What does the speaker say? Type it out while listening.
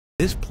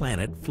This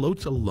planet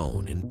floats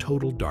alone in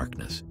total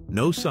darkness.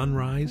 No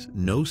sunrise,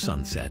 no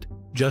sunset,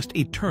 just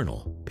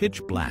eternal,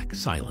 pitch-black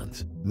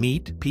silence.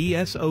 Meet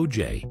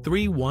PSOJ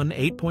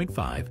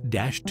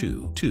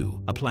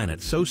 318.5-22, a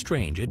planet so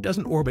strange it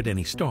doesn't orbit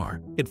any star.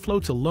 It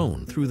floats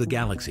alone through the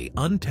galaxy,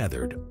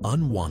 untethered,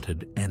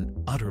 unwanted,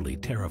 and utterly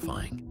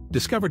terrifying.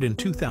 Discovered in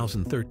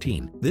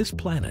 2013, this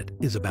planet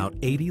is about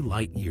 80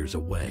 light-years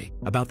away,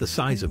 about the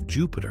size of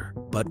Jupiter,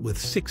 but with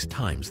 6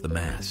 times the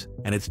mass.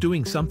 And it's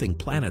doing something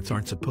planets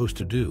aren't supposed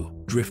to do,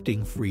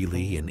 drifting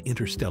freely in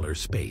interstellar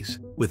space,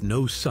 with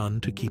no sun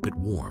to keep it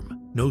warm,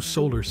 no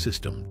solar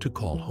system to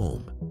call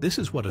home. This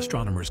is what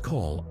astronomers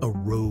call a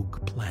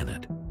rogue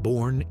planet,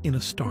 born in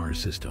a star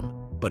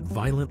system, but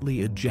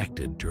violently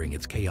ejected during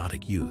its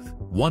chaotic youth.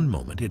 One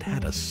moment it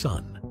had a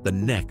sun, the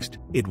next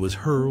it was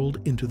hurled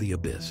into the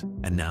abyss,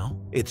 and now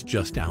it's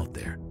just out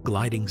there,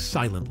 gliding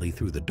silently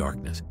through the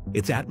darkness,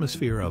 its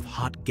atmosphere of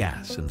hot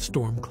gas and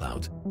storm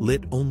clouds,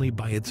 lit only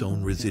by its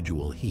own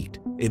residual heat.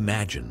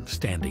 Imagine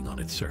standing on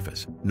its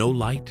surface. No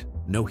light,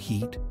 no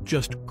heat,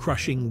 just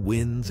crushing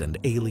winds and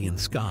alien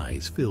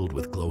skies filled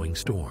with glowing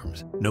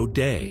storms. No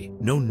day,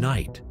 no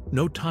night,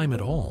 no time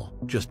at all,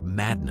 just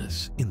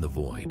madness in the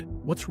void.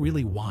 What's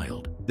really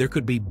wild? There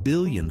could be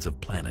billions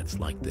of planets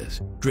like this,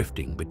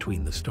 drifting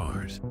between the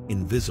stars,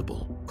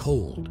 invisible,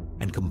 cold,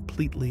 and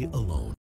completely alone.